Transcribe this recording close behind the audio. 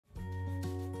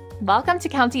Welcome to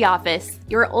County Office,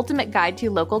 your ultimate guide to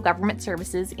local government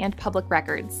services and public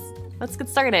records. Let's get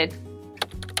started.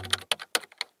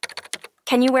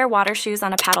 Can you wear water shoes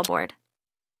on a paddleboard?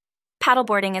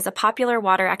 Paddleboarding is a popular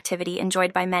water activity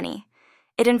enjoyed by many.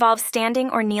 It involves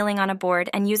standing or kneeling on a board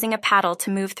and using a paddle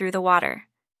to move through the water.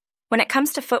 When it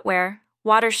comes to footwear,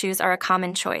 water shoes are a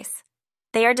common choice.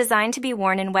 They are designed to be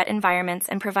worn in wet environments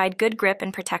and provide good grip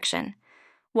and protection.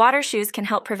 Water shoes can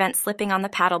help prevent slipping on the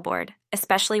paddleboard,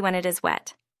 especially when it is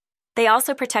wet. They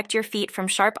also protect your feet from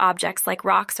sharp objects like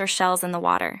rocks or shells in the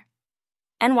water.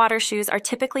 And water shoes are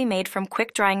typically made from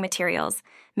quick-drying materials,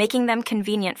 making them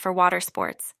convenient for water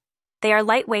sports. They are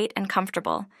lightweight and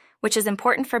comfortable, which is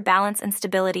important for balance and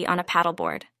stability on a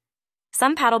paddleboard.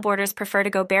 Some paddleboarders prefer to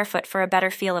go barefoot for a better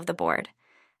feel of the board.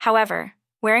 However,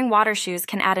 wearing water shoes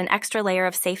can add an extra layer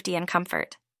of safety and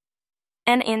comfort.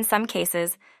 And in some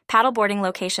cases, paddleboarding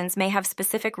locations may have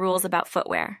specific rules about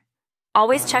footwear.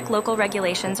 Always check local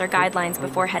regulations or guidelines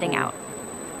before heading out.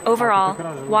 Overall,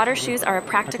 water shoes are a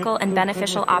practical and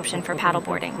beneficial option for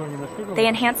paddleboarding. They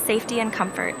enhance safety and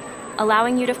comfort,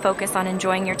 allowing you to focus on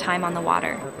enjoying your time on the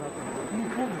water.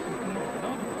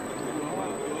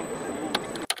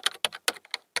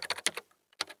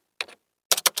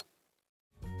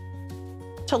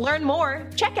 To learn more,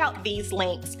 check out these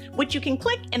links, which you can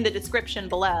click in the description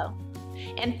below.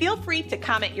 And feel free to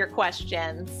comment your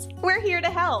questions. We're here to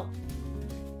help.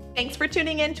 Thanks for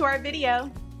tuning in to our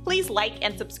video. Please like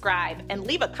and subscribe and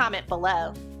leave a comment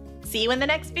below. See you in the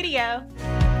next video.